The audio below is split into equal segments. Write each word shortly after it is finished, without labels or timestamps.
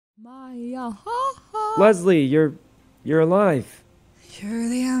Maya, Leslie, you're alive.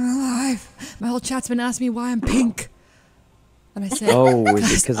 Surely I'm alive. My whole chat's been asking me why I'm pink. And I said, Oh,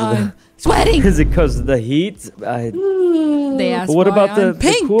 is it because of the sweating? Is it because of the heat? They asked What why about I'm the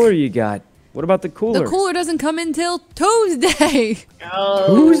pink. cooler you got? What about the cooler? The cooler doesn't come in till Tuesday.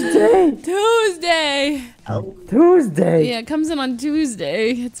 Oh. Tuesday. Oh. Tuesday. Yeah, it comes in on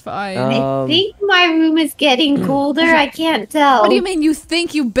Tuesday. It's fine. I think my room is getting colder. I can't tell. What do you mean? You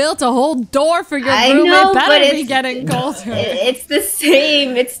think you built a whole door for your I room? know, It but better be it's getting colder. It's the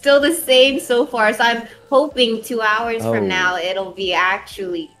same. It's still the same so far. So I'm hoping 2 hours from now it'll be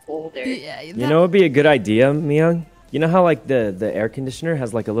actually colder. Yeah, You know, it'd be a good idea, Myung. You know how like the air conditioner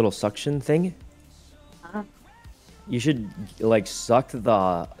has like a little suction thing? You should like suck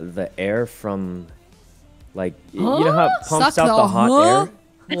the air from like you know how it pumps Suck out the hot air?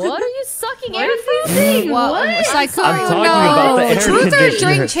 What are you sucking air What from? is he What? saying? Sykkuno, I'm talking about the air Truth or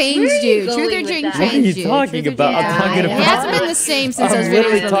conditioner. drink changed you. Truth or going drink with that? What are changed you you. talking Truth or about? drink- I'm talking It about. hasn't been the same since those I'm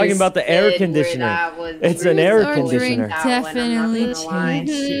literally videos talking released. about the air conditioner. It's an air Truth or drink conditioner. definitely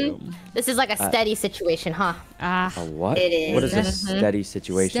changed you. This is like a steady situation, huh? Ah. A what? It is. What is a steady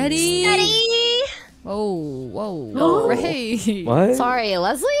situation? Steady. Oh, whoa. Ray. What? Sorry,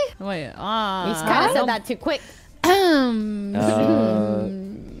 Leslie? Wait, You kind of said that too quick.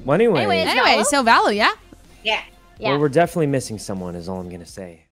 Well, anyway. Anyways, Anyway, so Valo, yeah? Yeah. Yeah. Well, we're definitely missing someone is all I'm going to say.